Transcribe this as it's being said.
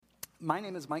My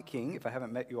name is Mike King, if I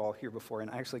haven't met you all here before,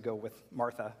 and I actually go with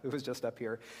Martha, who was just up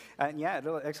here. And yeah,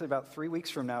 actually about 3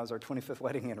 weeks from now is our 25th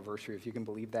wedding anniversary, if you can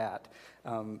believe that.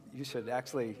 You should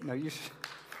actually, no, you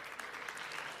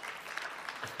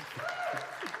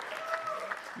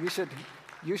should,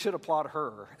 you should applaud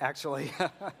her, actually.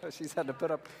 She's had to put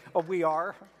up, we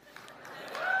are?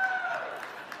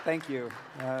 Thank you.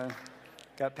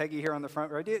 Got Peggy here on the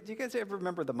front row. Do you guys ever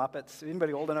remember the Muppets?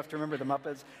 Anybody old enough to remember the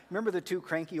Muppets? Remember the two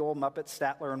cranky old Muppets,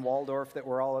 Statler and Waldorf, that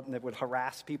were all up and that would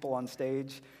harass people on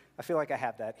stage? I feel like I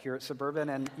have that here at Suburban,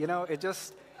 and it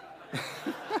just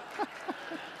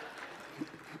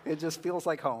it just feels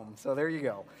like home. So there you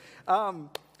go.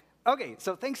 Okay,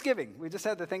 so Thanksgiving. We just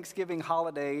had the Thanksgiving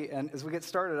holiday, and as we get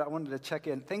started, I wanted to check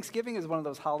in. Thanksgiving is one of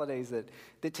those holidays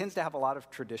that tends to have a lot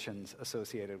of traditions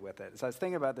associated with it. So I was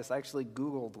thinking about this. I actually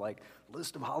Googled,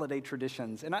 list of holiday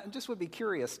traditions, and I just would be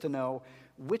curious to know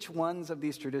which ones of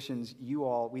these traditions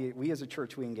we as a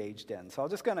church, we engaged in. So I'll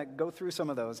just kind of go through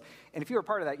some of those, and if you're a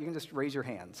part of that, you can just raise your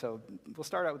hand. So we'll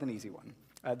start out with an easy one,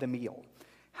 the meal.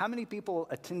 How many people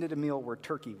attended a meal where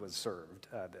turkey was served?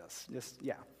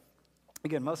 Yeah.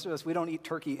 Again, most of us, we don't eat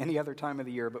turkey any other time of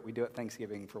the year, but we do it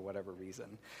Thanksgiving for whatever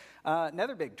reason.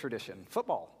 Another big tradition,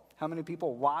 football. How many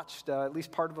people watched at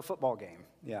least part of a football game?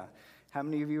 Yeah. How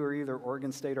many of you are either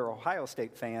Oregon State or Ohio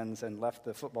State fans and left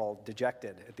the football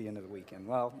dejected at the end of the weekend?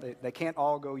 Well, they can't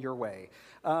all go your way.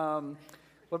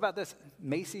 What about this?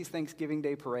 Macy's Thanksgiving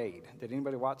Day Parade. Did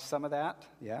anybody watch some of that?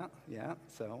 Yeah.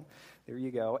 So there you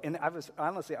go. And I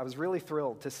was really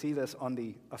thrilled to see this on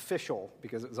the official,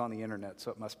 because it was on the internet,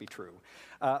 so it must be true,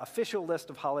 official list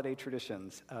of holiday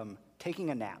traditions, taking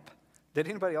a nap. Did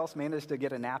anybody else manage to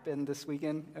get a nap in this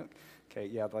weekend? Okay,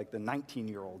 yeah, like the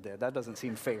 19-year-old did. That doesn't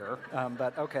seem fair,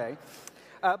 but okay.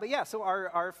 But yeah, so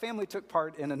our family took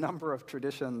part in a number of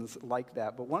traditions like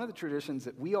that. But one of the traditions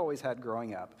that we always had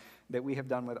growing up that we have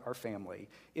done with our family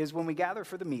is when we gather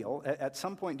for the meal, at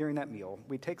some point during that meal,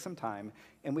 we take some time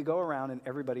and we go around and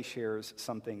everybody shares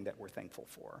something that we're thankful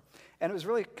for. And it was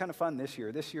really kind of fun this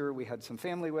year. This year we had some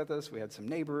family with us, we had some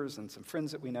neighbors and some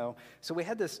friends that we know. So we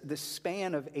had this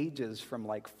span of ages from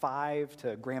 5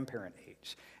 to grandparent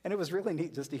age. And it was really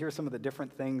neat just to hear some of the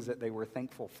different things that they were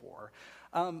thankful for.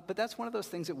 But that's one of those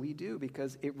things that we do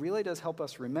because it really does help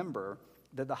us remember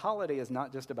that the holiday is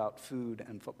not just about food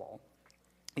and football.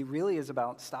 It really is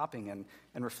about stopping and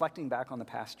reflecting back on the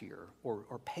past year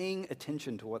or paying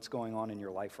attention to what's going on in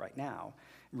your life right now,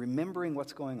 remembering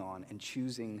what's going on and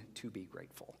choosing to be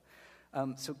grateful.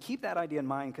 So keep that idea in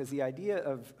mind because the idea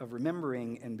of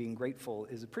remembering and being grateful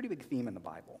is a pretty big theme in the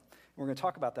Bible. We're going to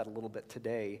talk about that a little bit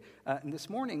today. And this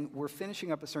morning, we're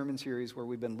finishing up a sermon series where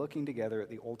we've been looking together at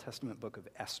the Old Testament book of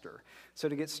Esther. So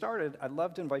to get started, I'd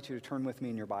love to invite you to turn with me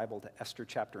in your Bible to Esther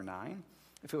chapter 9.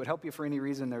 If it would help you for any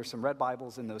reason, there's some red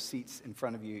Bibles in those seats in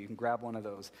front of you. You can grab one of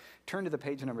those. Turn to the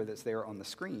page number that's there on the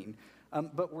screen.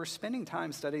 But we're spending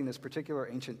time studying this particular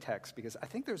ancient text because I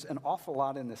think there's an awful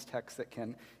lot in this text that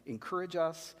can encourage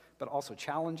us, but also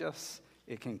challenge us.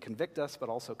 It can convict us, but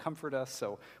also comfort us.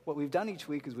 So what we've done each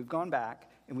week is we've gone back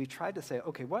and we've tried to say,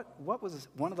 okay, what was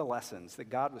one of the lessons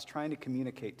that God was trying to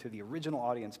communicate to the original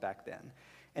audience back then?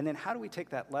 And then how do we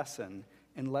take that lesson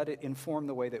and let it inform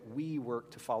the way that we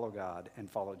work to follow God and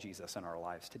follow Jesus in our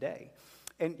lives today?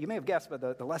 And you may have guessed,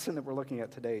 but the lesson that we're looking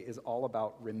at today is all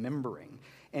about remembering.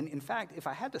 And in fact, if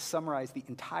I had to summarize the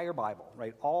entire Bible,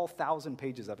 right, all 1,000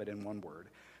 pages of it in one word,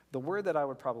 the word that I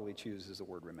would probably choose is the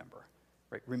word remember.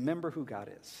 Right? Remember who God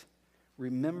is.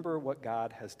 Remember what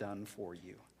God has done for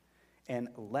you. And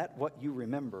let what you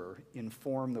remember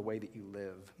inform the way that you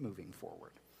live moving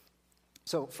forward.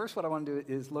 So first what I want to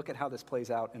do is look at how this plays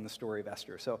out in the story of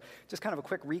Esther. So just kind of a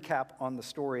quick recap on the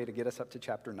story to get us up to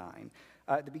chapter 9.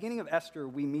 At the beginning of Esther,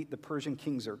 we meet the Persian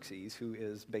king Xerxes, who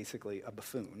is basically a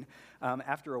buffoon.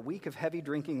 After a week of heavy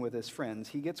drinking with his friends,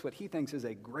 he gets what he thinks is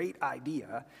a great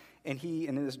idea, and he,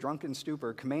 in his drunken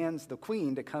stupor, commands the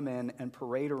queen to come in and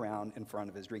parade around in front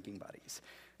of his drinking buddies.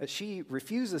 She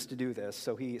refuses to do this,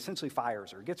 so he essentially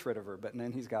fires her, gets rid of her, but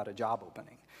then he's got a job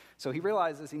opening. So he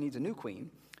realizes he needs a new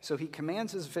queen. So he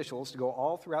commands his officials to go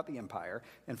all throughout the empire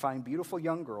and find beautiful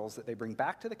young girls that they bring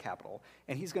back to the capital,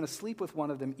 and he's going to sleep with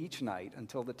one of them each night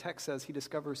until the text says he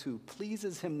discovers who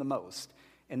pleases him the most,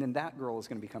 and then that girl is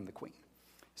going to become the queen.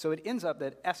 So it ends up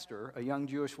that Esther, a young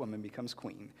Jewish woman, becomes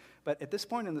queen. But at this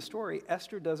point in the story,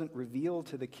 Esther doesn't reveal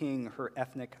to the king her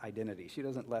ethnic identity. She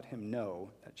doesn't let him know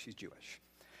that she's Jewish.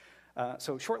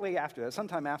 So shortly after that,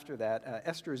 sometime after that,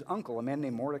 Esther's uncle, a man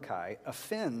named Mordecai,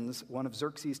 offends one of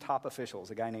Xerxes' top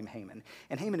officials, a guy named Haman.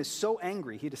 And Haman is so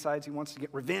angry, he decides he wants to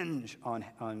get revenge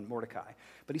on Mordecai.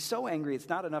 But he's so angry, it's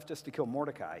not enough just to kill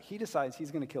Mordecai. He decides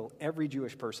he's going to kill every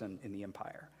Jewish person in the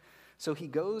empire. So he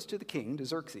goes to the king, to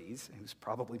Xerxes, who's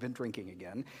probably been drinking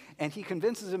again, and he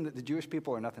convinces him that the Jewish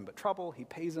people are nothing but trouble. He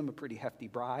pays him a pretty hefty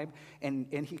bribe, and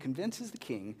he convinces the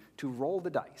king to roll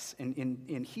the dice.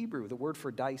 In Hebrew, the word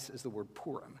for dice is the word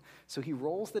Purim. So he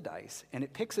rolls the dice, and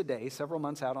it picks a day several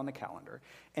months out on the calendar,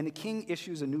 and the king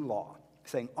issues a new law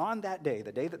saying on that day,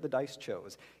 the day that the dice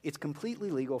chose, it's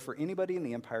completely legal for anybody in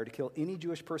the empire to kill any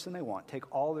Jewish person they want,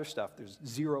 take all their stuff. There's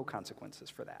zero consequences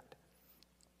for that.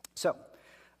 So,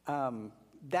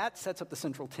 that sets up the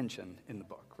central tension in the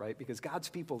book, right? Because God's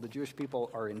people, the Jewish people,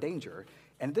 are in danger.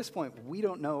 And at this point, we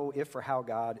don't know if or how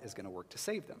God is going to work to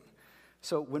save them.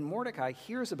 So when Mordecai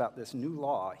hears about this new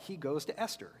law, he goes to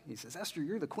Esther. He says, Esther,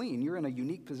 you're the queen. You're in a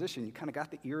unique position. You kind of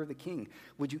got the ear of the king.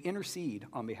 Would you intercede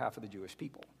on behalf of the Jewish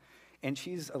people? And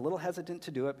she's a little hesitant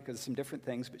to do it because of some different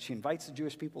things, but she invites the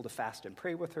Jewish people to fast and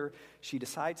pray with her. She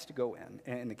decides to go in,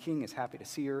 and the king is happy to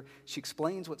see her. She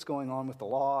explains what's going on with the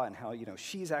law and how,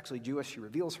 she's actually Jewish. She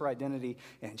reveals her identity,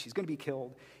 and she's going to be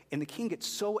killed. And the king gets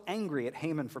so angry at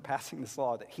Haman for passing this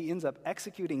law that he ends up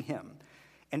executing him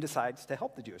and decides to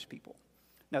help the Jewish people.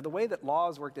 Now, the way that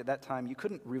laws worked at that time, you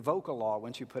couldn't revoke a law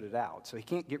once you put it out. So he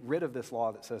can't get rid of this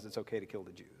law that says it's okay to kill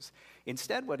the Jews.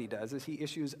 Instead, what he does is he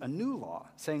issues a new law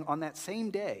saying on that same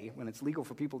day, when it's legal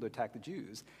for people to attack the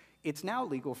Jews, it's now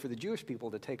legal for the Jewish people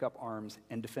to take up arms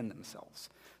and defend themselves.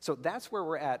 So that's where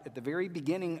we're at the very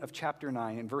beginning of chapter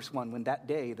 9 in verse 1, when that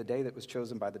day, the day that was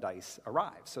chosen by the dice,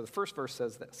 arrives. So the first verse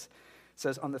says this. It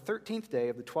says, on the 13th day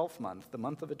of the 12th month, the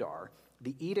month of Adar,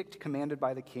 the edict commanded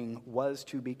by the king was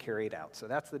to be carried out. So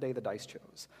that's the day the dice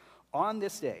chose. On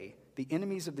this day, the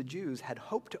enemies of the Jews had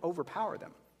hoped to overpower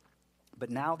them.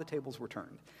 But now the tables were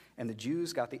turned, and the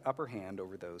Jews got the upper hand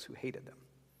over those who hated them.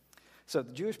 So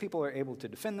the Jewish people are able to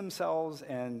defend themselves,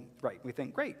 and we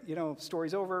think, great,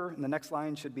 story's over, and the next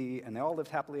line should be, and they all lived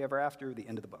happily ever after, the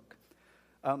end of the book.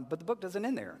 But the book doesn't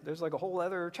end there. There's like a whole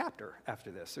other chapter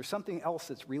after this. There's something else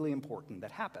that's really important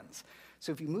that happens.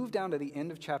 So if you move down to the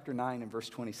end of chapter 9 and verse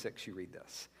 26, you read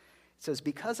this. It says,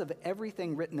 because of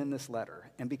everything written in this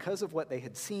letter, and because of what they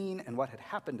had seen and what had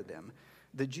happened to them,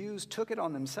 the Jews took it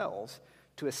on themselves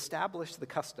to establish the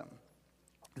custom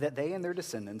that they and their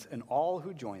descendants and all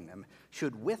who join them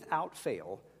should without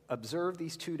fail observe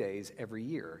these 2 days every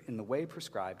year in the way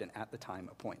prescribed and at the time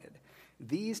appointed.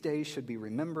 These days should be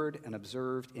remembered and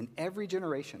observed in every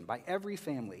generation, by every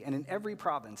family, and in every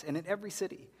province, and in every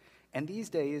city. And these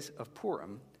days of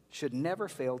Purim should never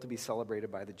fail to be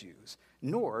celebrated by the Jews,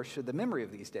 nor should the memory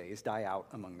of these days die out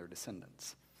among their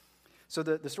descendants. So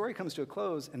the story comes to a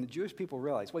close, and the Jewish people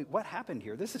realize, wait, what happened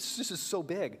here? This is so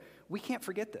big. We can't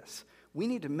forget this. We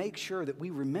need to make sure that we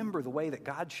remember the way that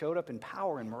God showed up in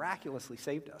power and miraculously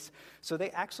saved us. So they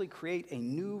actually create a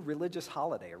new religious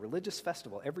holiday, a religious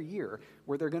festival every year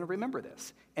where they're going to remember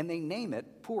this. And they name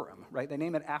it Purim, right? They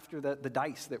name it after the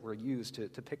dice that were used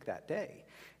to pick that day.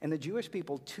 And the Jewish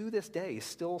people to this day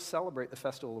still celebrate the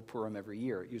festival of Purim every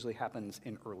year. It usually happens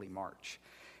in early March.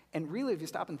 And really, if you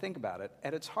stop and think about it,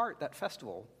 at its heart, that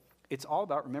festival, it's all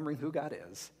about remembering who God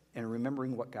is and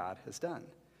remembering what God has done.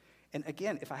 And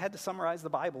again, if I had to summarize the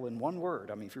Bible in one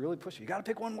word, if you really push it, you got to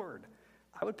pick one word.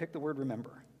 I would pick the word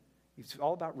remember. It's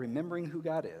all about remembering who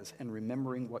God is and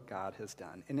remembering what God has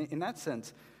done. And in that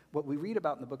sense, what we read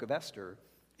about in the book of Esther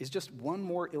is just one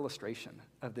more illustration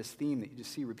of this theme that you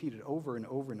just see repeated over and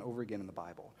over and over again in the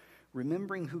Bible.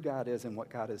 Remembering who God is and what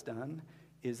God has done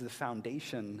is the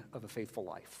foundation of a faithful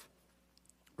life.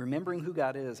 Remembering who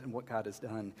God is and what God has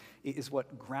done is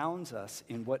what grounds us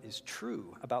in what is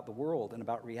true about the world and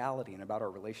about reality and about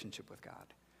our relationship with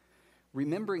God.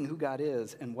 Remembering who God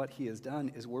is and what he has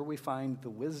done is where we find the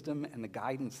wisdom and the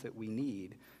guidance that we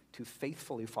need to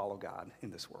faithfully follow God in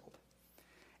this world.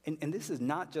 And this is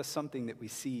not just something that we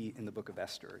see in the book of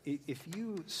Esther. If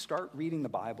you start reading the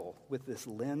Bible with this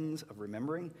lens of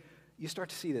remembering, you start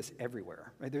to see this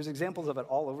everywhere, right? There's examples of it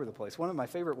all over the place. One of my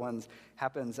favorite ones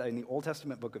happens in the Old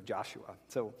Testament book of Joshua.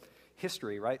 So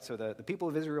history, right? So the people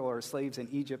of Israel are slaves in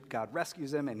Egypt. God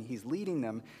rescues them, and he's leading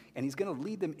them, and he's going to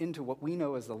lead them into what we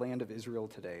know as the land of Israel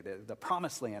today, the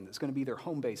promised land that's going to be their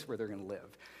home base where they're going to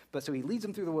live. But so he leads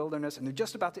them through the wilderness, and they're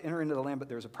just about to enter into the land, but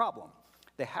there's a problem.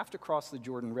 They have to cross the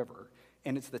Jordan River,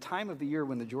 and it's the time of the year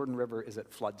when the Jordan River is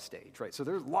at flood stage, right? So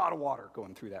there's a lot of water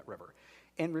going through that river.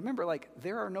 And remember,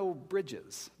 there are no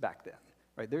bridges back then,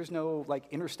 right? There's no,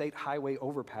 interstate highway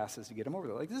overpasses to get them over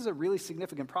there. This is a really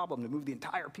significant problem to move the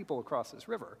entire people across this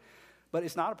river. But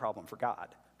it's not a problem for God,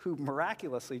 who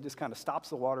miraculously just kind of stops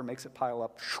the water, makes it pile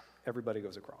up, everybody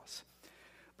goes across.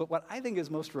 But what I think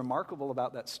is most remarkable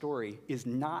about that story is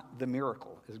not the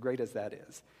miracle, as great as that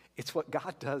is. It's what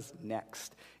God does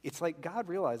next. It's like God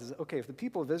realizes, okay, if the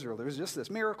people of Israel, there was just this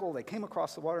miracle, they came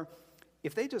across the water,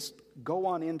 if they just go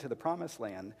on into the promised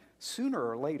land, sooner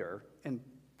or later, and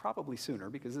probably sooner,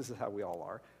 because this is how we all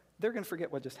are, they're going to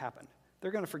forget what just happened.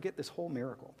 They're going to forget this whole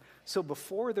miracle. So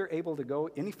before they're able to go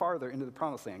any farther into the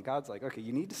promised land, God's like, okay,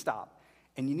 you need to stop,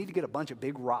 and you need to get a bunch of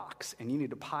big rocks, and you need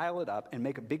to pile it up and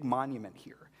make a big monument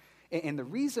here. And the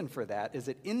reason for that is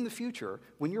that in the future,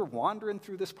 when you're wandering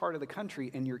through this part of the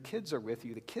country and your kids are with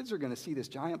you, the kids are going to see this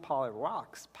giant pile of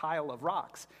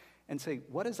rocks, and say,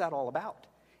 what is that all about?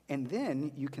 And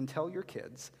then you can tell your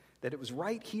kids that it was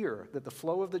right here that the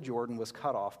flow of the Jordan was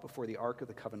cut off before the Ark of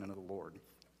the Covenant of the Lord.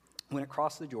 When it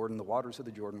crossed the Jordan, the waters of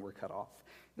the Jordan were cut off.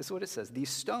 This is what it says. These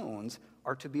stones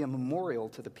are to be a memorial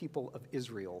to the people of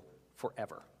Israel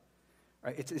forever.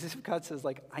 Right? It's as if God says,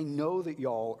 like, I know that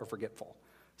y'all are forgetful.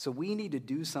 So we need to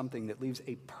do something that leaves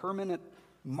a permanent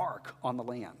mark on the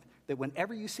land, that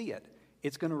whenever you see it,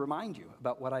 it's going to remind you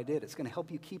about what I did. It's going to help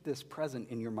you keep this present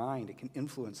in your mind. It can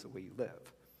influence the way you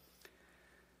live.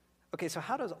 Okay, so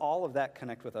how does all of that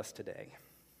connect with us today?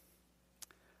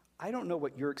 I don't know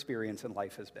what your experience in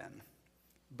life has been,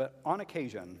 but on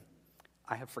occasion,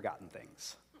 I have forgotten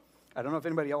things. I don't know if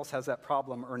anybody else has that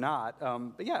problem or not,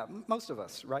 but yeah, most of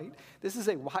us, right? This is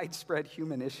a widespread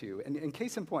human issue. And in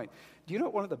case in point, do you know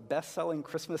what one of the best-selling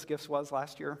Christmas gifts was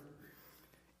last year?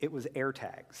 It was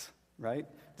AirTags, right?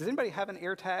 Does anybody have an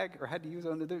AirTag or had to use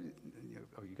one?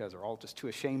 Oh, you guys are all just too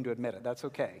ashamed to admit it. That's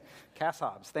okay. Cass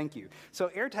Hobbs, thank you. So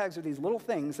AirTags are these little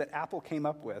things that Apple came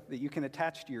up with that you can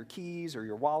attach to your keys or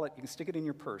your wallet. You can stick it in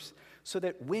your purse so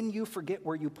that when you forget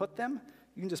where you put them,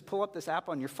 you can just pull up this app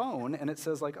on your phone, and it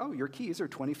says, like, oh, your keys are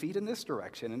 20 feet in this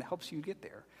direction, and it helps you get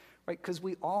there, right? Because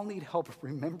we all need help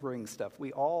remembering stuff.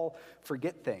 We all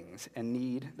forget things and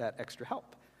need that extra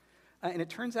help. And it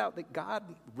turns out that God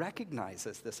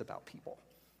recognizes this about people,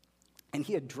 and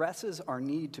he addresses our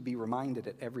need to be reminded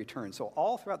at every turn. So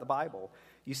all throughout the Bible,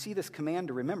 you see this command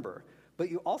to remember,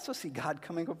 but you also see God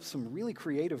coming up with some really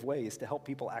creative ways to help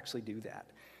people actually do that.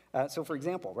 So for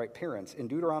example, right, parents, in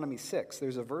Deuteronomy 6,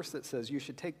 there's a verse that says you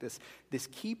should take this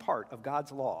key part of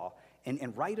God's law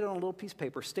and write it on a little piece of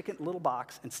paper, stick it in a little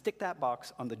box, and stick that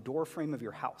box on the door frame of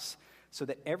your house so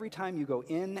that every time you go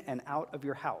in and out of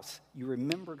your house, you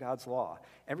remember God's law.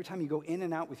 Every time you go in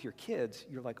and out with your kids,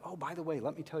 you're like, oh, by the way,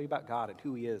 let me tell you about God and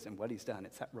who he is and what he's done.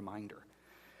 It's that reminder.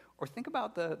 Or think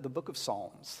about the book of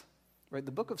Psalms. Right, the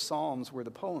book of Psalms were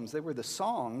the poems. They were the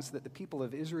songs that the people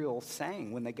of Israel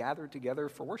sang when they gathered together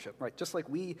for worship, right? Just like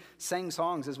we sang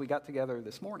songs as we got together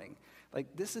this morning.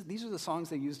 Like these are the songs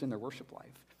they used in their worship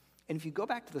life. And if you go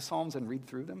back to the Psalms and read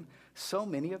through them, so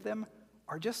many of them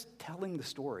are just telling the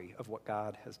story of what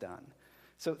God has done.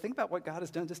 So think about what God has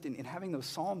done just in having those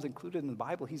Psalms included in the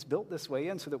Bible. He's built this way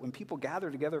in so that when people gather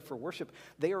together for worship,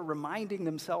 they are reminding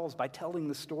themselves by telling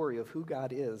the story of who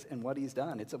God is and what he's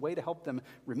done. It's a way to help them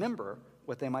remember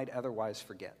what they might otherwise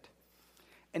forget.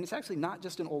 And it's actually not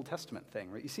just an Old Testament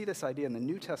thing, right? You see this idea in the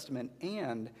New Testament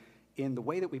and in the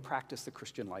way that we practice the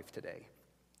Christian life today.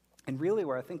 And really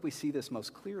where I think we see this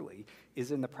most clearly is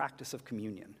in the practice of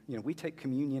communion. You know, we take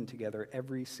communion together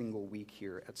every single week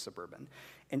here at Suburban.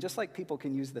 And just like people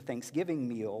can use the Thanksgiving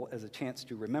meal as a chance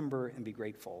to remember and be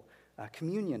grateful,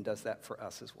 communion does that for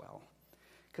us as well.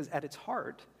 Because at its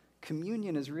heart,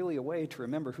 communion is really a way to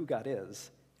remember who God is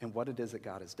and what it is that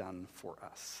God has done for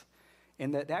us.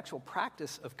 And that the actual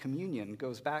practice of communion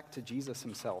goes back to Jesus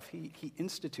himself. He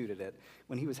instituted it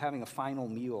when he was having a final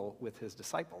meal with his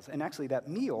disciples. And actually that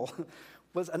meal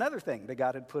was another thing that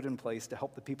God had put in place to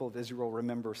help the people of Israel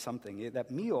remember something.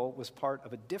 That meal was part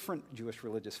of a different Jewish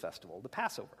religious festival, the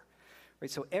Passover.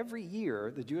 Right? So every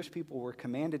year, the Jewish people were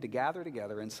commanded to gather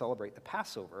together and celebrate the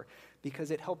Passover because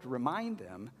it helped remind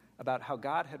them about how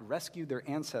God had rescued their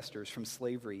ancestors from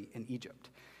slavery in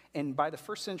Egypt. And by the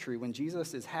first century, when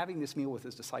Jesus is having this meal with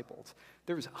his disciples,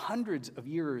 there was hundreds of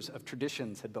years of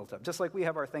traditions had built up, just like we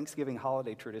have our Thanksgiving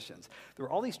holiday traditions. There were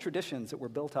all these traditions that were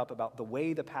built up about the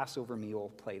way the Passover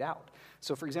meal played out.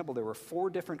 So, for example, there were 4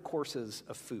 different courses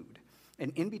of food.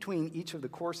 And in between each of the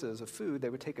courses of food, they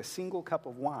would take a single cup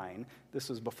of wine. This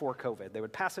was before COVID. They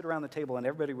would pass it around the table, and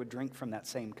everybody would drink from that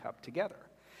same cup together.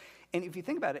 And if you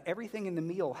think about it, everything in the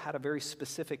meal had a very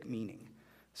specific meaning.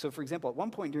 So, for example, at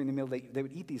one point during the meal, they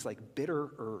would eat these like bitter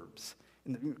herbs,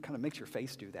 and it kind of makes your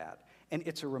face do that. And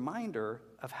it's a reminder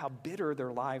of how bitter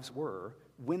their lives were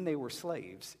when they were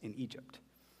slaves in Egypt.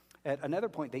 At another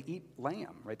point, they eat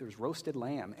lamb, right? There's roasted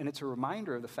lamb. And it's a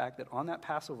reminder of the fact that on that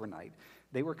Passover night,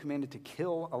 they were commanded to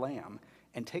kill a lamb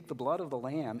and take the blood of the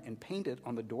lamb and paint it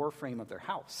on the door frame of their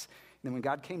house. And then when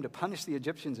God came to punish the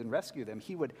Egyptians and rescue them,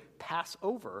 he would pass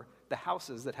over the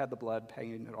houses that had the blood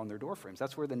painted on their door frames.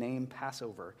 That's where the name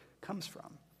Passover comes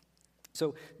from.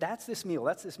 So that's this meal.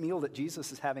 That's this meal that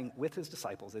Jesus is having with his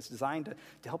disciples. It's designed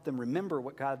to help them remember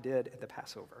what God did at the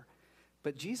Passover.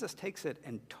 But Jesus takes it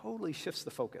and totally shifts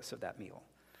the focus of that meal.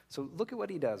 So look at what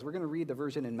he does. We're going to read the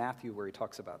version in Matthew where he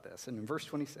talks about this. And in verse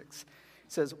 26, it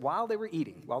says, while they're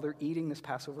eating this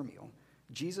Passover meal,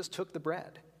 Jesus took the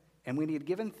bread, and when he had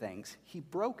given thanks, he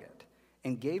broke it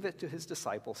and gave it to his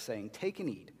disciples, saying, take and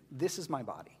eat. This is my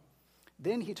body.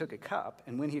 Then he took a cup,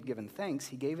 and when he had given thanks,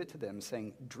 he gave it to them,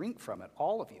 saying, drink from it,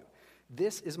 all of you.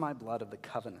 This is my blood of the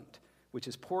covenant, which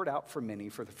is poured out for many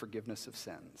for the forgiveness of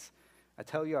sins. I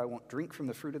tell you, I won't drink from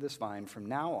the fruit of this vine from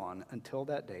now on until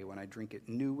that day when I drink it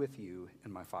new with you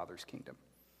in my Father's kingdom.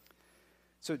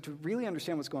 So to really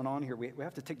understand what's going on here, we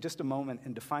have to take just a moment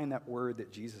and define that word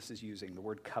that Jesus is using, the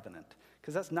word covenant,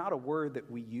 because that's not a word that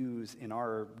we use in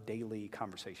our daily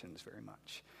conversations very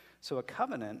much. So a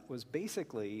covenant was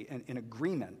basically an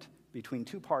agreement between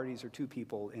two parties or two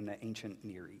people in the ancient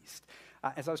Near East.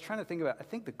 As I was trying to think about, I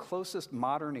think the closest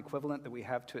modern equivalent that we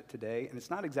have to it today, and it's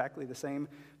not exactly the same,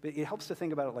 but it helps to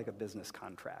think about it like a business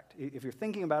contract. If you're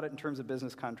thinking about it in terms of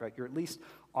business contract, you're at least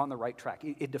on the right track.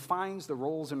 It defines the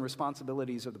roles and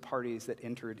responsibilities of the parties that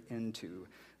entered into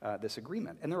this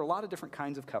agreement. And there were a lot of different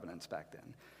kinds of covenants back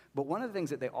then. But one of the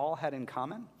things that they all had in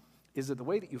common is that the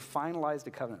way that you finalized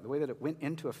a covenant, the way that it went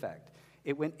into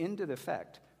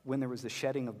effect when there was the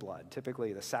shedding of blood,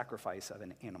 typically the sacrifice of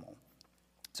an animal.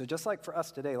 So just like for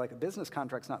us today, like a business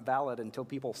contract's not valid until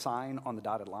people sign on the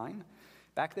dotted line,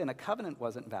 back then a covenant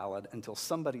wasn't valid until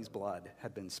somebody's blood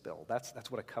had been spilled.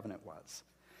 That's what a covenant was.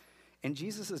 And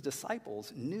Jesus'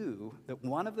 disciples knew that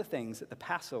one of the things that the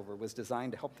Passover was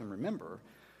designed to help them remember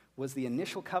was the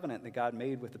initial covenant that God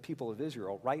made with the people of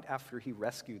Israel right after he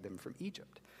rescued them from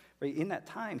Egypt. Right? In that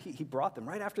time, he brought them,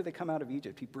 right after they come out of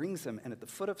Egypt, he brings them, and at the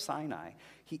foot of Sinai,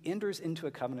 he enters into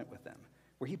a covenant with them,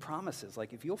 where he promises,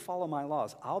 like, if you'll follow my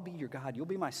laws, I'll be your God, you'll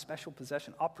be my special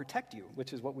possession, I'll protect you,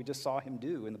 which is what we just saw him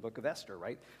do in the book of Esther,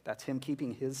 right? That's him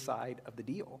keeping his side of the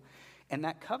deal. And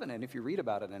that covenant, if you read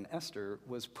about it in Esther,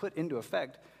 was put into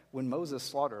effect when Moses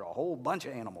slaughtered a whole bunch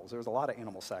of animals. There was a lot of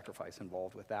animal sacrifice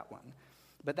involved with that one.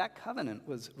 But that covenant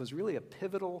was really a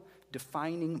pivotal,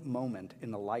 defining moment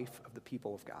in the life of the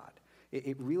people of God.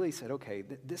 It really said, okay,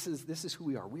 this is who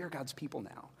we are. We are God's people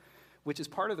now, which is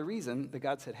part of the reason that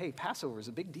God said, hey, Passover is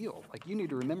a big deal. Like, you need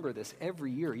to remember this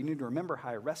every year. You need to remember how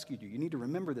I rescued you. You need to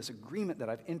remember this agreement that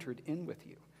I've entered in with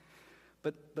you.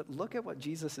 But look at what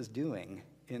Jesus is doing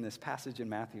in this passage in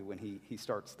Matthew when he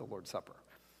starts the Lord's Supper,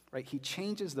 right? He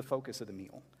changes the focus of the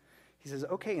meal. He says,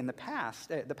 okay, in the past,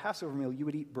 the Passover meal, you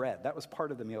would eat bread. That was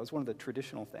part of the meal. It was one of the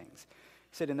traditional things.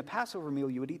 He said, in the Passover meal,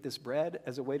 you would eat this bread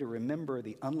as a way to remember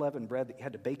the unleavened bread that you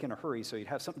had to bake in a hurry so you'd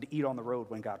have something to eat on the road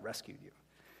when God rescued you.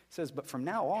 He says, but from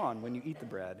now on, when you eat the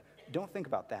bread, don't think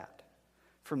about that.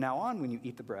 From now on, when you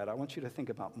eat the bread, I want you to think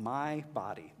about my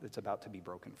body that's about to be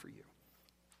broken for you.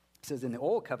 He says in the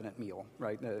Old Covenant meal,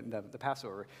 right, the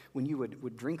Passover, when you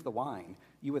would drink the wine,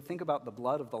 you would think about the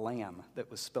blood of the lamb that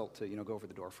was spilt to, go over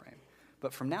the doorframe.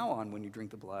 But from now on, when you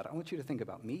drink the blood, I want you to think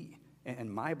about me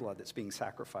and my blood that's being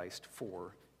sacrificed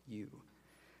for you.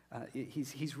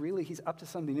 He's up to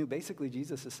something new. Basically,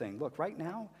 Jesus is saying, look, right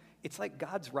now, it's like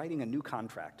God's writing a new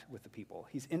contract with the people.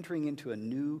 He's entering into a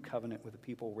new covenant with the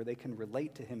people where they can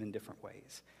relate to him in different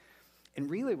ways. And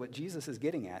really what Jesus is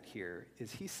getting at here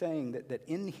is he's saying that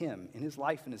in him, in his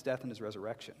life and his death and his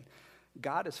resurrection,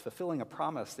 God is fulfilling a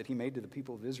promise that he made to the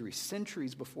people of Israel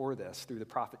centuries before this through the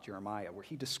prophet Jeremiah, where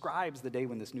he describes the day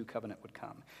when this new covenant would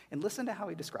come. And listen to how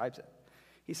he describes it.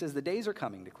 He says, the days are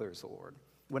coming, declares the Lord,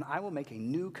 when I will make a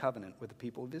new covenant with the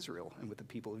people of Israel and with the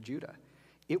people of Judah.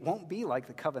 It won't be like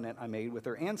the covenant I made with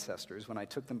their ancestors when I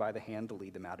took them by the hand to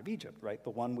lead them out of Egypt, right? The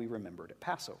one we remembered at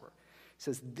Passover. He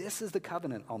says, this is the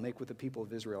covenant I'll make with the people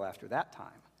of Israel after that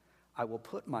time. I will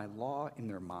put my law in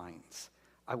their minds.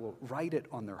 I will write it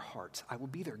on their hearts. I will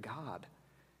be their God,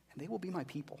 and they will be my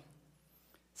people.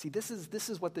 See, this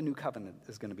is what the new covenant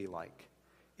is going to be like.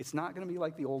 It's not going to be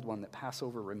like the old one that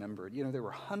Passover remembered. There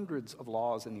were hundreds of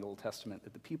laws in the Old Testament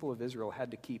that the people of Israel had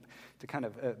to keep to kind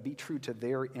of be true to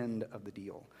their end of the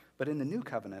deal. But in the new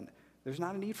covenant, there's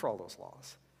not a need for all those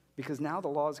laws, because now the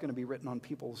law is going to be written on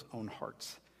people's own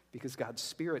hearts, because God's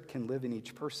Spirit can live in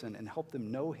each person and help them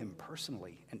know him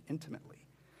personally and intimately.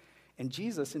 And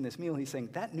Jesus, in this meal, he's saying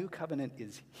that new covenant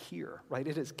is here, right?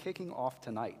 It is kicking off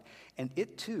tonight. And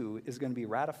it, too, is going to be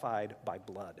ratified by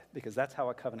blood, because that's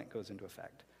how a covenant goes into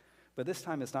effect. But this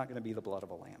time, it's not going to be the blood of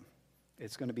a lamb.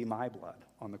 It's going to be my blood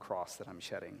on the cross that I'm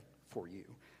shedding for you.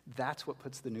 That's what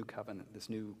puts the new covenant, this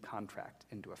new contract,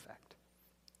 into effect.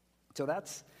 So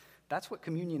that's what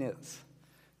communion is.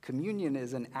 Communion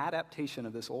is an adaptation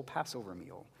of this old Passover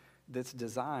meal that's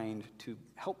designed to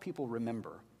help people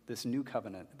remember this new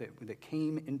covenant that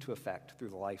came into effect through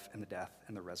the life and the death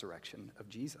and the resurrection of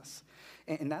Jesus.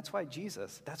 And that's why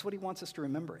Jesus, that's what he wants us to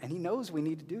remember. And he knows we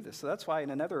need to do this. So that's why in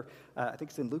another, I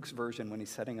think it's in Luke's version when he's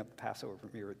setting up the Passover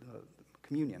meal, the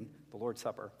communion, the Lord's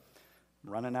Supper.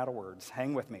 I'm running out of words.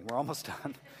 Hang with me. We're almost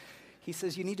done. He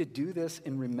says, you need to do this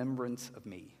in remembrance of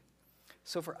me.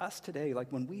 So for us today, like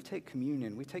when we take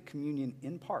communion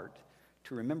in part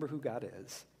to remember who God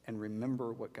is and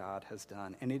remember what God has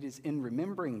done. And it is in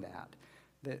remembering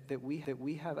that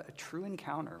we have a true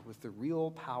encounter with the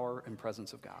real power and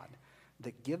presence of God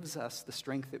that gives us the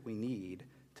strength that we need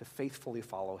to faithfully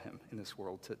follow him in this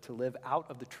world, to live out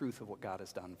of the truth of what God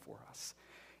has done for us.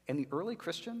 And the early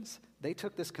Christians, they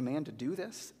took this command to do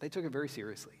this, they took it very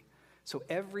seriously. So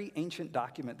every ancient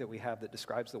document that we have that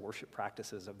describes the worship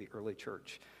practices of the early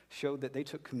church showed that they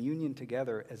took communion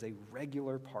together as a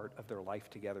regular part of their life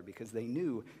together because they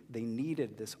knew they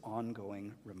needed this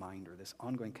ongoing reminder, this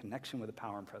ongoing connection with the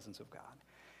power and presence of God.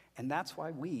 And that's why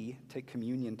we take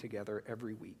communion together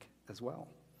every week as well.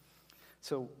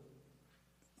 So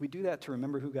we do that to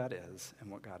remember who God is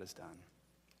and what God has done.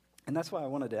 And that's why I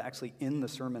wanted to actually end the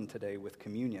sermon today with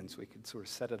communion so we could sort of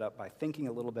set it up by thinking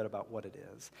a little bit about what it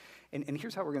is. And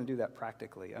here's how we're going to do that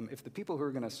practically. If the people who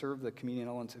are going to serve the communion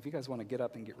elements, if you guys want to get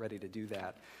up and get ready to do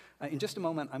that, in just a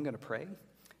moment I'm going to pray.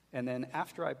 And then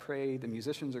after I pray, the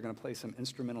musicians are going to play some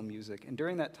instrumental music. And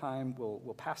during that time,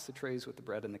 we'll pass the trays with the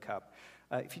bread and the cup.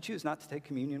 If you choose not to take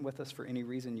communion with us for any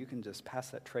reason, you can just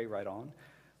pass that tray right on.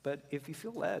 But if you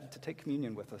feel led to take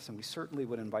communion with us, and we certainly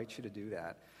would invite you to do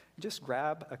that, just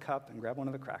grab a cup and grab one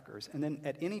of the crackers. And then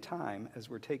at any time, as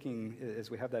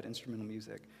we have that instrumental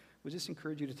music, we just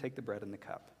encourage you to take the bread and the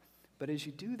cup. But as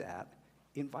you do that,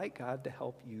 invite God to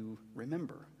help you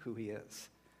remember who he is.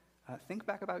 Think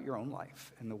back about your own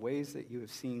life and the ways that you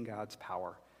have seen God's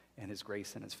power and his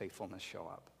grace and his faithfulness show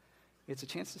up. It's a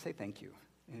chance to say thank you.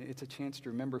 It's a chance to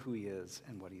remember who he is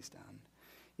and what he's done.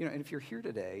 You know, and if you're here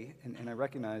today, and I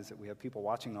recognize that we have people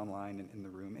watching online and in the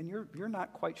room, and you're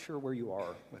not quite sure where you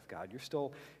are with God. You're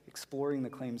still exploring the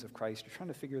claims of Christ. You're trying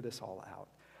to figure this all out.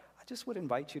 I just would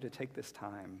invite you to take this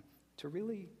time to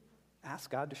really ask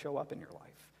God to show up in your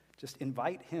life. Just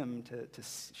invite him to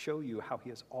show you how he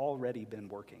has already been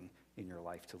working in your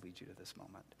life to lead you to this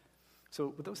moment.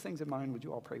 So with those things in mind, would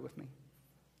you all pray with me?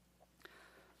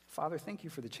 Father, thank you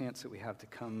for the chance that we have to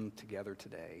come together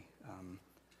today.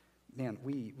 Man,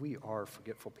 we are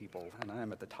forgetful people, and I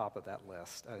am at the top of that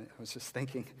list. I was just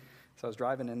thinking, as I was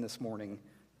driving in this morning,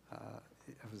 I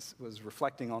was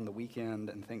reflecting on the weekend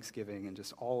and Thanksgiving and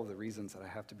just all of the reasons that I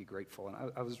have to be grateful.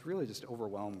 And I was really just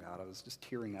overwhelmed, God. I was just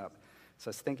tearing up. So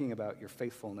I was thinking about your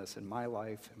faithfulness in my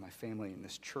life and my family in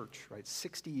this church, right?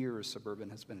 60 years Suburban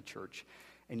has been a church,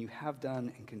 and you have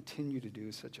done and continue to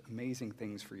do such amazing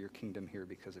things for your kingdom here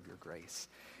because of your grace.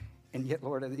 And yet,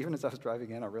 Lord, even as I was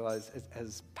driving in, I realized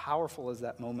as powerful as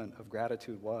that moment of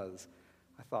gratitude was,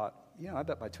 I thought, I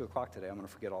bet by 2 o'clock today I'm going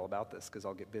to forget all about this because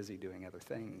I'll get busy doing other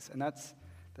things. And that's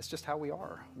just how we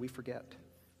are. We forget.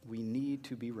 We need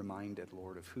to be reminded,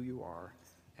 Lord, of who you are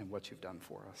and what you've done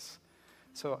for us.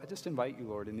 So I just invite you,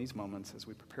 Lord, in these moments as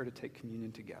we prepare to take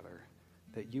communion together,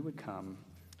 that you would come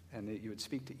and that you would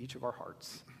speak to each of our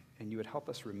hearts and you would help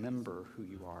us remember who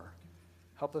you are.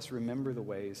 Help us remember the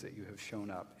ways that you have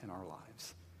shown up in our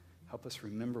lives. Help us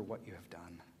remember what you have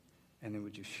done. And then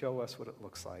would you show us what it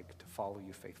looks like to follow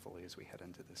you faithfully as we head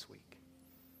into this week.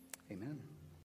 Amen.